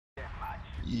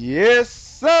Yes,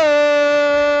 sir.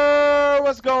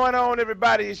 What's going on,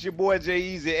 everybody? It's your boy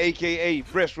Eazy, aka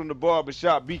Fresh from the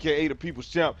Barbershop, BKA the People's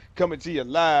Champ, coming to you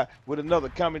live with another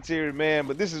commentary, man.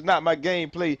 But this is not my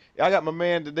gameplay. I got my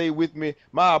man today with me,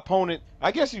 my opponent.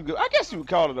 I guess you would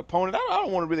call it opponent. I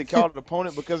don't want to really call it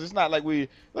opponent because it's not like it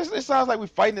sounds like we're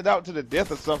fighting it out to the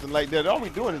death or something like that. All we're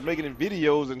doing is making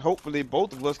videos, and hopefully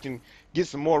both of us can get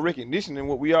some more recognition than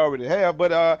what we already have.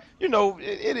 But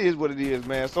it is what it is,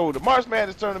 man. So the March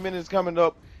Madness tournament is coming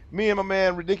up. Me and my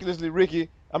man Ridiculously Ricky.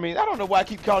 I mean, I don't know why I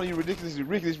keep calling you Ridiculously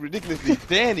Ricky. It's Ridiculously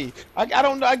Danny. I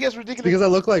don't know. I guess It's Ridiculous. because I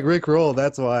look like Rick Roll,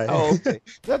 that's why. Oh, okay.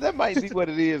 That might be what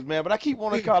it is, man. But I keep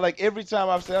wanting to call, like, every time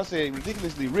I say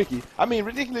ridiculously Ricky. I mean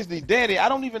ridiculously Danny. I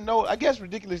don't even know. I guess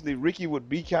ridiculously Ricky would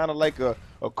be kind of like a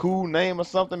cool name or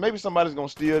something. Maybe somebody's gonna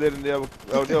steal that and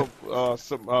they'll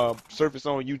surface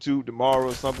on YouTube tomorrow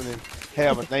or something and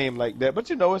have a name like that. But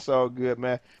it's all good,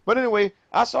 man. But anyway,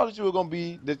 I saw that you were gonna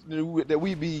be that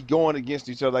we be going against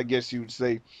each other, I guess you would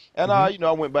say. And Hmm.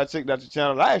 I went by checked out your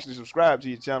channel. I actually subscribed to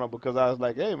your channel because I was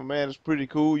like, hey, my man, it's pretty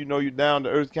cool. You're down to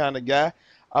earth kind of guy.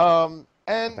 Well,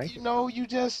 And thank you. you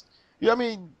just, I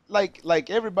mean, like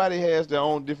everybody has their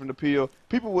own different appeal.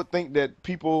 People would think that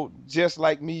people just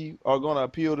like me are gonna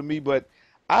appeal to me, but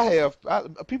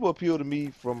people appeal to me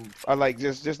from I like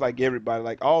just like everybody,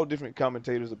 like all different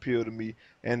commentators appeal to me.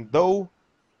 And though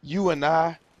you and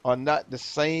I are not the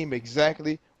same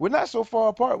exactly, we're not so far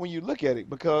apart when you look at it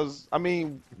because I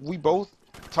mean, we both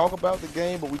talk about the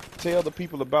game, but we tell the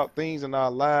people about things in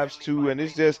our lives too, and we're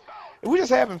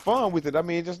just having fun with it. I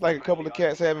mean, just like a couple of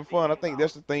cats having fun. I think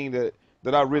that's the thing that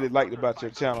I really liked about your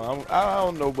channel. I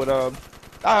don't know, but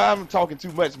I'm talking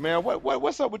too much, man.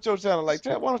 What's up with your channel? Like,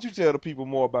 why don't you tell the people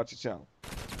more about your channel?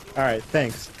 All right,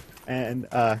 thanks. And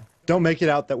don't make it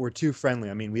out that we're too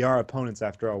friendly. I mean, we are opponents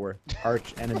after all. We're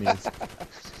arch enemies.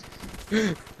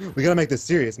 We gotta make this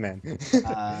serious, man.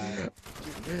 Uh,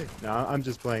 No, I'm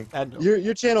just playing. I know.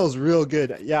 Your channel is real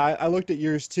good. Yeah, I looked at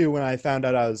yours too when I found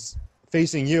out I was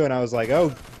facing you, and I was like,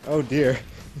 oh dear,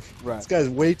 Right. this guy's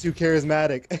way too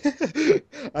charismatic.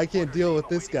 I can't deal with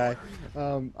this guy.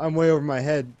 I'm way over my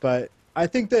head, but I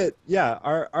think that yeah,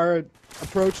 our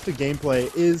approach to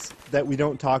gameplay is that we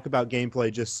don't talk about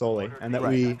gameplay just solely, and that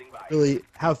Right. we really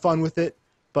have fun with it.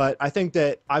 But I think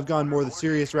that I've gone more the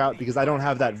serious route because I don't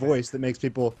have that voice that makes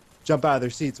people jump out of their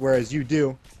seats, whereas you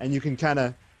do, and you can kind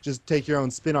of just take your own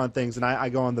spin on things, and I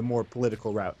go on the more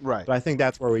political route. Right. But I think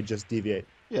that's where we just deviate.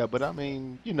 Yeah, but I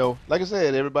mean, like I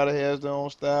said, everybody has their own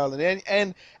style,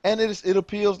 and it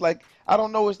appeals like I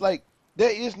don't know. It's like there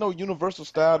is no universal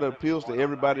style that appeals to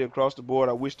everybody across the board.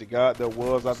 I wish to God there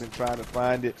was. I've been trying to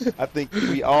find it. I think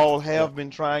we all Yeah. have been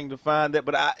trying to find that,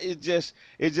 but it just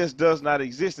does not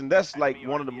exist, and that's like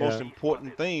one of the most Yeah.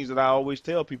 important things that I always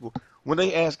tell people when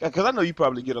they ask. Because I know you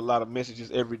probably get a lot of messages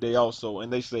every day also,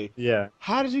 and they say, Yeah.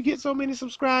 how did you get so many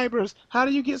subscribers? How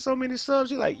do you get so many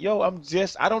subs? You're like, yo,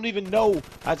 I don't even know.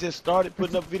 I just started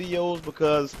putting up videos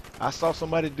because I saw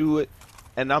somebody do it.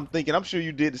 And I'm thinking, I'm sure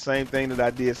you did the same thing that I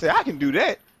did. Say, I can do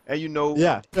that. And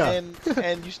Yeah. Yeah.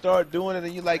 and you start doing it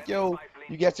and you're like, yo,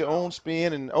 you got your own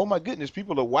spin and oh my goodness,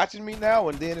 people are watching me now.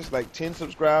 And then it's like 10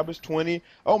 subscribers, 20.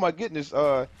 Oh my goodness,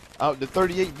 the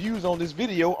 38 views on this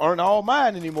video aren't all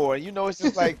mine anymore. And it's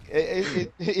just like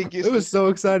it gets It to was so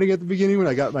exciting at the beginning when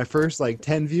I got my first like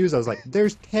 10 views. I was like,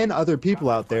 there's 10 other people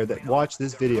out there that watch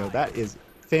this video. That is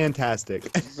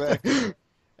fantastic. exactly.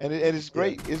 And it's Yeah.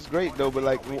 great. It's great though. But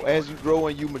like as you grow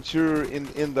and you mature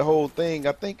in the whole thing,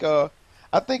 I think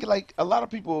like a lot of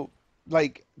people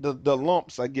like the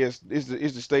lumps. I guess is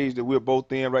the stage that we're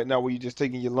both in right now, where you're just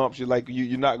taking your lumps. You're like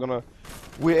you're not gonna.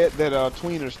 We're at that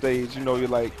tweener stage. You're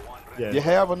like Yeah. you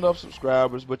have enough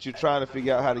subscribers, but you're trying to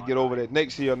figure out how to get over that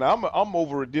next hill. Now I'm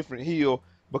over a different hill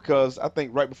because I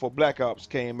think right before Black Ops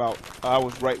came out, I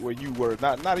was right where you were.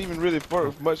 Not even really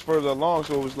much further along.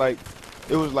 So it was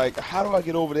like, how do I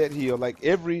get over that hill? Like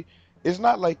it's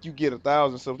not like you get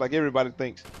 1,000 subs. Like everybody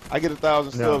thinks, I get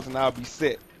 1,000 No. subs and I'll be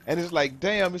set. And it's like,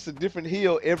 damn, it's a different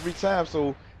hill every time.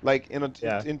 So like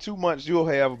Yeah. in 2 months, you'll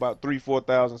have about 3,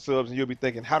 4,000 subs, and you'll be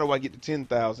thinking, how do I get to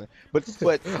 10,000?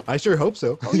 But I sure hope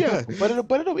so. oh yeah, but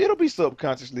it'll be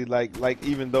subconsciously like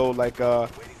even though like I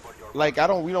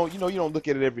don't we don't you don't look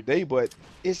at it every day, but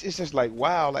it's just like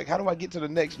wow, like how do I get to the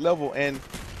next level? And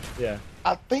Yeah.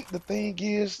 I think the thing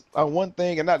is, one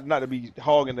thing, and not to be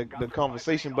hogging the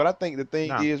conversation, but I think the thing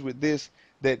No. is with this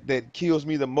that kills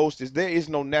me the most is there is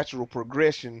no natural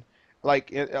progression. Like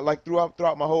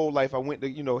throughout my whole life, I went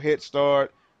to Head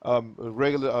Start,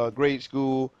 regular grade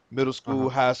school, middle school,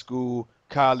 Uh-huh. high school,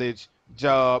 college,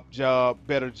 job,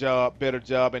 better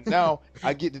job, and now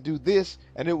I get to do this,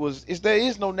 and there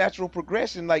is no natural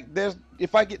progression. Like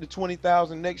if I get to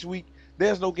 20,000 next week,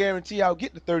 there's no guarantee I'll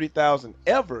get to 30,000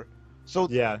 ever. So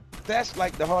Yeah, that's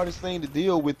like the hardest thing to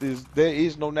deal with is there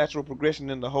is no natural progression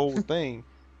in the whole thing.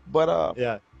 But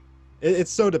yeah.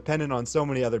 It's so dependent on so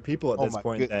many other people at oh this my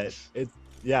point that goodness.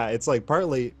 yeah, it's like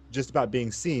partly just about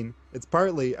being seen. It's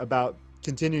partly about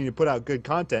continuing to put out good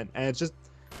content, and it's just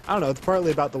I don't know. It's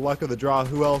partly about the luck of the draw.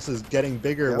 Who else is getting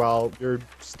bigger Yep, while you're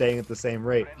staying at the same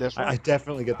rate? that's I right.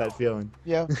 definitely get that feeling.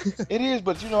 Yeah, it is,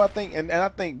 but I think, and I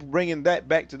think bringing that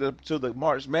back to the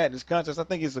March Madness contest, I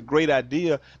think it's a great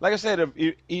idea. Like I said,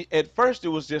 at first it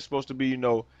was just supposed to be,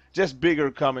 just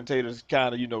bigger commentators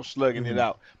kind of, slugging it Hmm.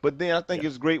 out. But then I think Yeah.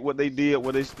 it's great what they did,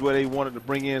 where they wanted to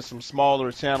bring in some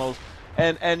smaller channels,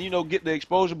 and get the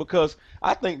exposure because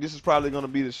I think this is probably going to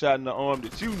be the shot in the arm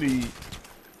that you need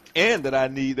and that I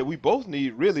need, that we both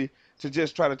need really to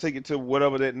just try to take it to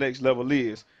whatever that next level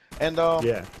is. And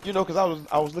Yeah. because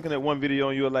I was looking at one video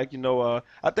and you were like,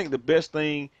 I think the best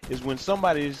thing is when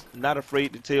somebody's not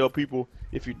afraid to tell people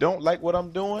if you don't like what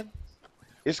I'm doing,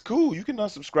 it's cool. You can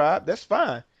unsubscribe. That's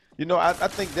fine. I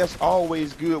think that's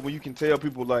always good when you can tell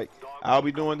people like I'll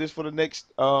be doing this for the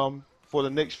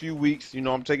next few weeks.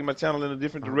 I'm taking my channel in a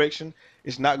different Uh-huh. direction.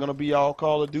 It's not gonna be all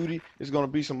Call of Duty. It's gonna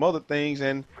be some other things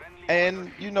and I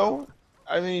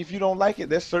mean if you don't like it,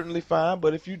 that's certainly fine.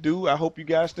 But if you do, I hope you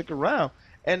guys stick around.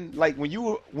 And like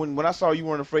when I saw you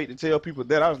weren't afraid to tell people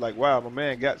that, I was like, wow, my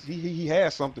man got he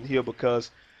has something here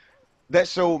because that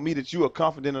showed me that you are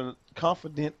confident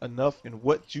enough in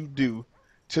what you do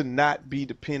to not be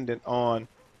dependent on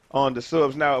the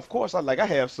subs. Now, of course, I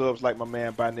have subs like my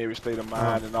man Binary State of Uh-huh.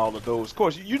 Mind and all of those. Of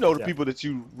course, you know the Yeah. people that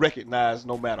you recognize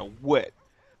no matter what.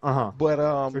 Uh-huh. But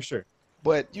For sure.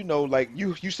 like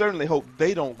you certainly hope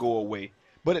they don't go away.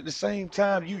 But at the same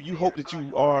time, you hope that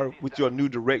you are with your new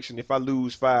direction. If I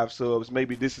lose 5 subs,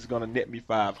 maybe this is gonna net me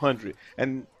 500,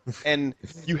 and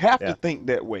you have to Yeah. think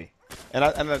that way. And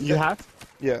You have to.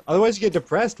 yeah. Otherwise, you get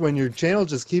depressed when your channel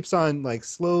just keeps on like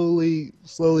slowly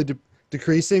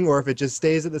decreasing, or if it just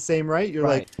stays at the same rate. You're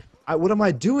like, Right, what am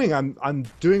I doing? I'm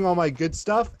doing all my good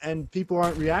stuff, and people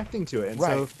aren't reacting to it. And so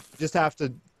right, you just have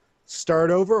to start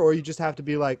over, or you just have to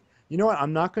be like, you know what?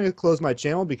 I'm not going to close my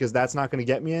channel because that's not going to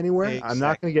get me anywhere. I'm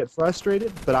not going exactly. to get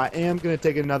frustrated, but I am going to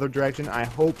take it another direction. I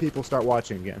hope people start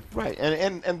watching again. Right,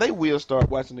 and they will start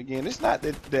watching again. It's not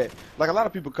that like a lot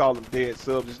of people call them dead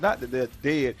subs. It's not that they're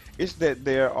dead. It's that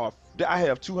I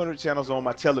have 200 channels on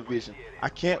my television. I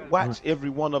can't Uh-huh. watch every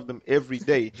one of them every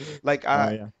day. Like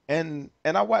Yeah. and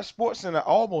I watch Sports Center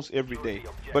almost every day.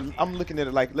 But I'm looking at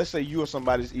it like let's say you are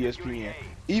somebody's ESPN.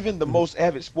 Even the Mhm. most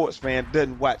avid sports fan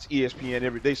doesn't watch ESPN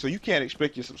every day, so you can't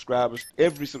expect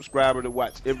every subscriber to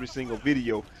watch every single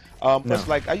video. No. Plus,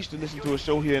 like I used to listen to a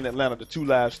show here in Atlanta, the Two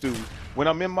Live Stews. When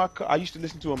I'm in my car, I used to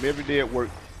listen to them every day at work,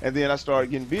 and then I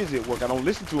started getting busy at work. I don't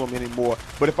listen to them anymore.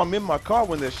 But if I'm in my car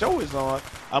when the show is on,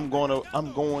 I'm going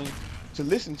to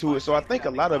listen to it. So I think a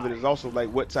lot of it is also like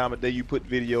what time of day you put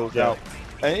videos Yeah. out,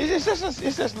 and it's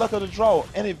just luck of the draw.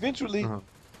 And eventually, Uh-huh.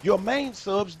 your main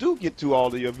subs do get to all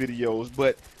of your videos,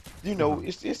 but Uh-huh.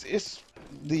 it's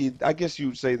the I guess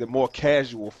you'd say the more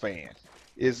casual fan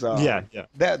is Yeah. Yeah.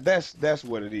 that's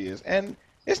what it is, and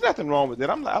it's nothing wrong with it.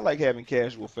 I like having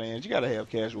casual fans. You got to have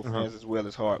casual Uh-huh. fans as well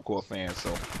as hardcore fans.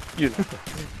 So you know,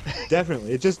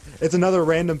 Definitely. It's another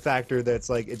random factor that's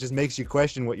like it just makes you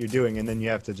question what you're doing, and then you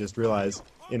have to just realize,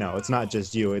 it's not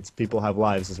just you, it's people have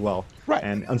lives as well. right.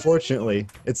 And unfortunately,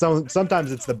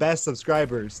 sometimes it's the best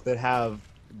subscribers that have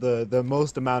the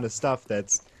most amount of stuff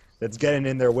that's getting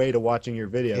in their way to watching your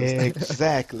videos.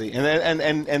 Exactly,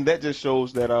 and that just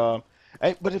shows that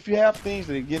but if you have things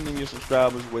that are getting in your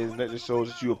subscribers' way, then that just shows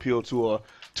that you appeal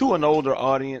to an older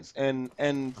audience,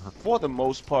 and for the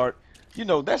most part,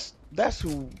 that's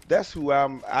who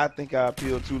I think I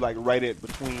appeal to, like right at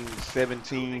between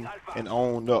 17 and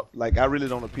on up. Like I really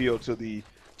don't appeal to the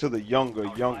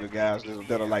younger guys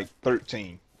that are like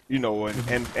 13,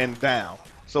 and down.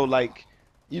 So like,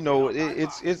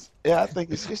 it's yeah, I think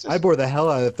it's I just. bore the hell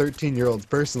out of 13-year-olds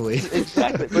personally.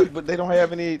 Exactly, but they don't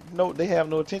have they have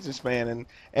no attention span, and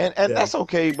Yeah. that's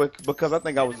okay, but because I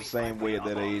think I was the same way at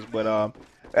that age, but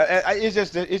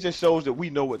it just shows that we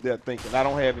know what they're thinking. I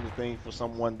don't have anything for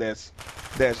someone that's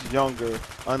younger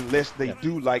unless they Yeah.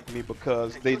 do like me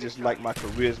because they just like my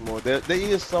charisma. Or there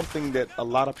is something that a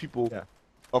lot of people Yeah.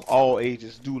 of all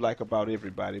ages do like about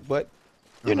everybody, but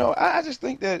Uh-huh. I just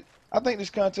think that I think this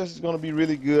contest is going to be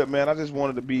really good, man. I just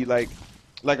wanted to be like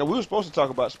we were supposed to talk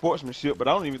about sportsmanship, but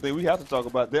I don't even think we have to talk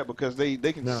about that because they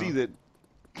can see No. that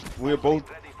we're both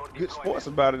good sports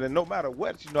about it, and no matter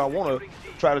what, I want to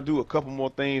try to do a couple more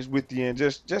things with you, and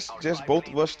just both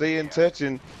of us stay in touch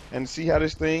and see how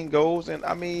this thing goes. And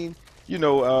I mean, you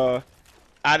know,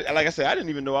 I like I said, I didn't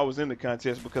even know I was in the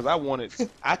contest because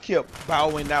I kept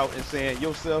bowing out and saying,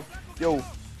 yourself, yo,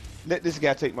 let this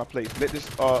guy take my place. Let this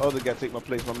other guy take my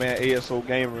place, my man ASO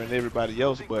Gamer and everybody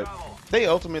else. But they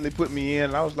ultimately put me in,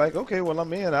 and I was like, okay, well,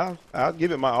 I'm in. I'll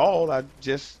give it my all. Uh-huh.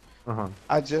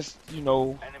 I just,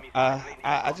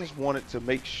 I just wanted to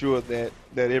make sure that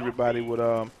everybody would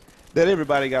that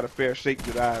everybody got a fair shake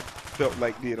that I felt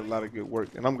like did a lot of good work,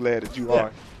 and I'm glad that you Yeah.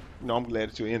 are. I'm glad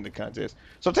that you're in the contest.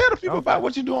 So tell the people about Okay.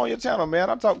 what you do on your channel, man.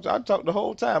 I talked the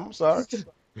whole time. I'm sorry.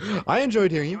 I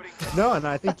enjoyed hearing you. No, and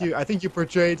I think you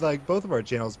portrayed like both of our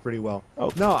channels pretty well.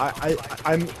 Okay. No,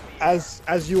 I'm as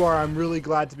you are. I'm really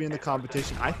glad to be in the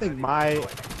competition. I think my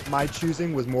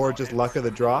choosing was more just luck of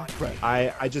the draw. Right.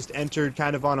 I just entered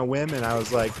kind of on a whim, and I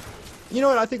was like, you know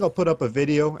what? I think I'll put up a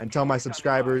video and tell my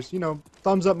subscribers,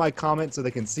 thumbs up my comment so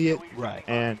they can see it. Right.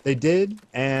 And they did,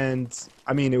 and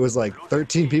I mean, it was like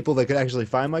 13 people that could actually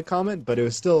find my comment, but it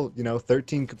was still,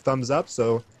 13 thumbs up.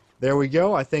 So there we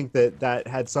go. I think that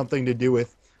had something to do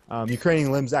with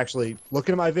Ukrainian Limbs actually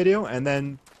looking at my video, and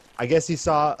then I guess he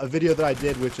saw a video that I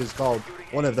did, which is called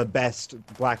one of the best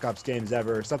Black Ops games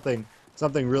ever, or something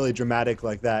really dramatic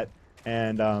like that.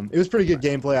 And it was pretty good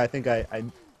gameplay. I think I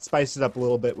spiced it up a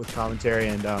little bit with commentary,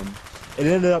 and it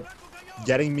ended up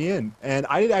getting me in. And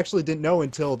I actually didn't know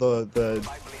until the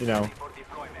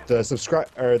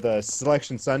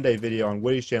Selection Sunday video on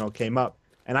Woody's channel came up,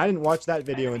 and I didn't watch that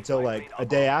video until like a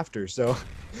day after. So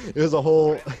it was a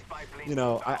whole,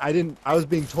 I was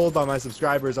being told by my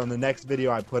subscribers on the next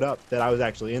video I put up that I was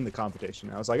actually in the competition.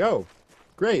 I was like, oh,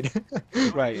 great.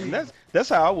 Right, and that's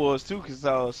how I was too,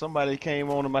 because somebody came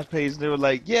onto my page and they were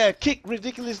like, "Yeah, kick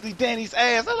ridiculously Danny's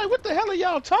ass." I was like, "What the hell are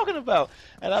y'all talking about?"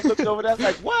 And I looked over there, I was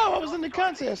like, "Wow, I was in the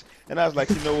contest." And I was like,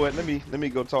 "You know what? Let me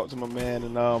go talk to my man."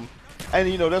 And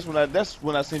that's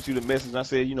when I sent you the message. And I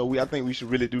said, I think we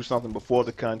should really do something before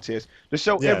the contest to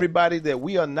show Yeah, everybody that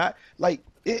we are not like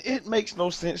it makes no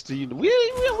sense to you.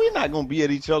 We're not gonna be at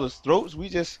each other's throats. We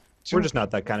just we're two just not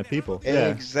that kind of people. Yeah.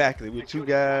 Exactly. We're two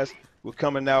guys. We're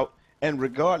coming out, and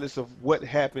regardless of what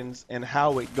happens and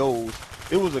how it goes,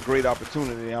 it was a great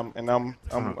opportunity.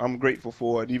 I'm grateful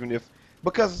for it, even if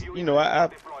because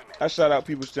I shout out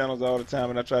people's channels all the time,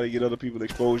 and I try to get other people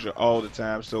exposure all the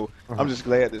time. So I'm just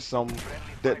glad that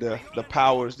the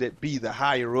powers that be, the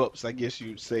higher ups, I guess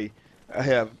you'd say,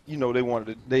 have they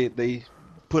wanted to they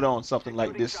put on something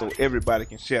like this so everybody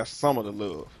can share some of the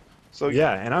love. So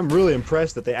Yeah, and I'm really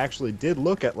impressed that they actually did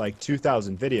look at like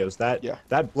 2,000 videos. That yeah,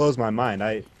 that blows my mind.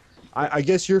 I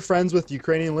guess you're friends with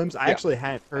Ukrainian Limbs. I yeah. actually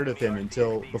hadn't heard of him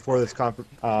until before this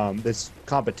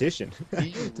competition,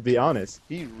 He to be honest.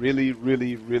 he really,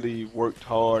 really, really worked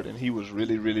hard, and he was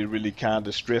really, really, really kind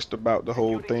of stressed about the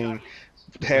whole thing,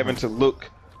 having to look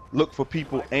for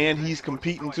people, and he's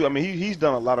competing too. I mean, he's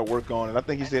done a lot of work on it. I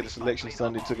think he said the selection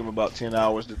Sunday took him about 10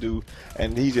 hours to do,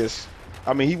 and he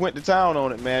went to town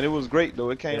on it, man. It was great though.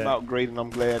 It came Yeah. out great, and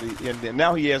I'm glad. And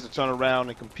now he has to turn around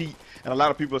and compete. And a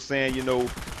lot of people are saying, well,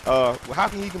 how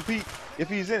can he compete if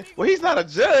he's in? Well, he's not a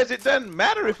judge. It doesn't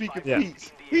matter if he Yeah.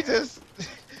 competes. He's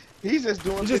just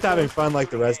doing. He's just having fun like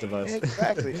the rest of us.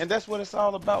 Exactly, and that's what it's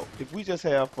all about. If we just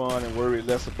have fun and worry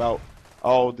less about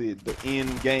all the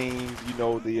end games,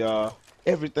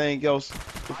 everything else.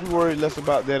 If we worry less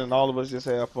about that and all of us just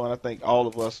have fun, I think all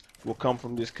of us will come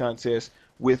from this contest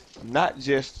with not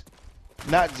just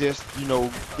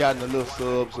gotten a little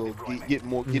subs or getting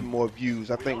more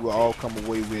views. I think we'll all come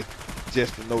away with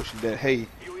just the notion that, hey,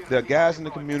 there are guys in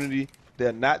the community.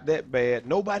 They're not that bad.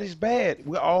 Nobody's bad.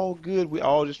 We're all good. We're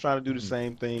all just trying to do the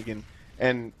same thing,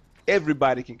 and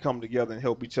everybody can come together and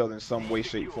help each other in some way,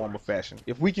 shape, form, or fashion.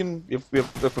 If we can, if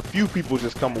a few people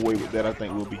just come away with that, I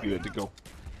think we'll be good to go.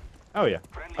 Oh yeah.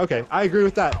 Okay, I agree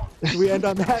with that. Should we end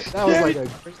on that? That was Yeah, like a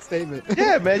great statement.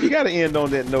 Yeah, man, you got to end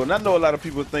on that note. And I know a lot of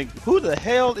people think, who the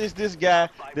hell is this guy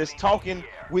that's talking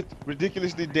with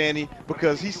Ridiculously Danny?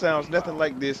 Because he sounds nothing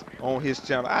like this on his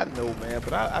channel. I know, man,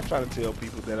 but I try to tell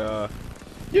people that,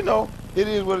 it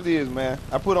is what it is, man.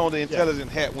 I put on the Yeah. intelligent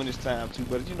hat when it's time to.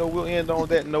 But, we'll end on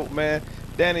that note, man.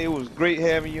 Danny, it was great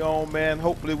having you on, man.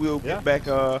 Hopefully we'll Yeah. get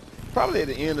back, probably at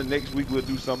the end of next week we'll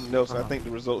do something else. I think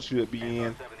the results should be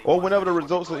in. Or whenever the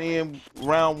results are in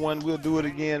round one, we'll do it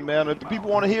again, man. If the people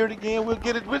want to hear it again, we'll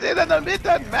get it. It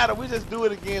doesn't matter. We just do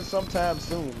it again sometime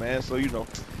soon, man. So,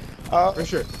 For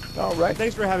sure. all right. And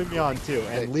thanks for having me on too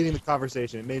and leading the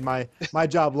conversation. It made my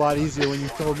job a lot easier when you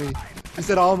told me You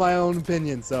said all my own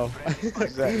opinions, so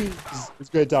Exactly. it's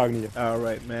great talking to you. All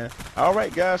right, man. All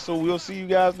right, guys. So we'll see you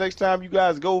guys next time. You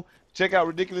guys go check out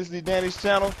Ridiculously Danny's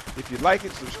channel. If you like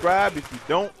it, subscribe. If you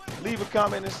don't, leave a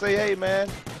comment and say, hey, man,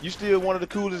 you still one of the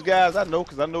coolest guys I know,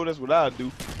 because I know that's what I do.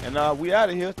 And we out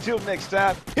of here. Till next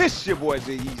time, it's your boy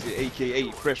Jay Eazy,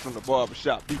 a.k.a. Fresh from the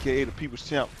Barbershop, a.k.a. the People's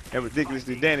Champ, and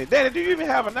Ridiculously Danny. Danny, do you even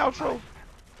have an outro?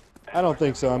 I don't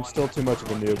think so. I'm still too much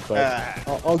of a noob, but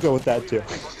Ah, I'll go with that too.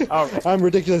 all right. I'm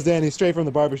Ridiculous Danny, straight from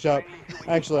the barbershop.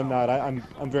 Actually, I'm not. I'm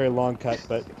very long cut,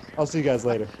 but I'll see you guys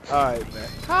later. All right, man.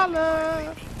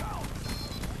 Holla.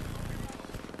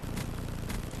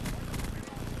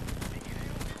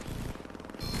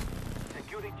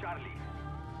 Securing Charlie.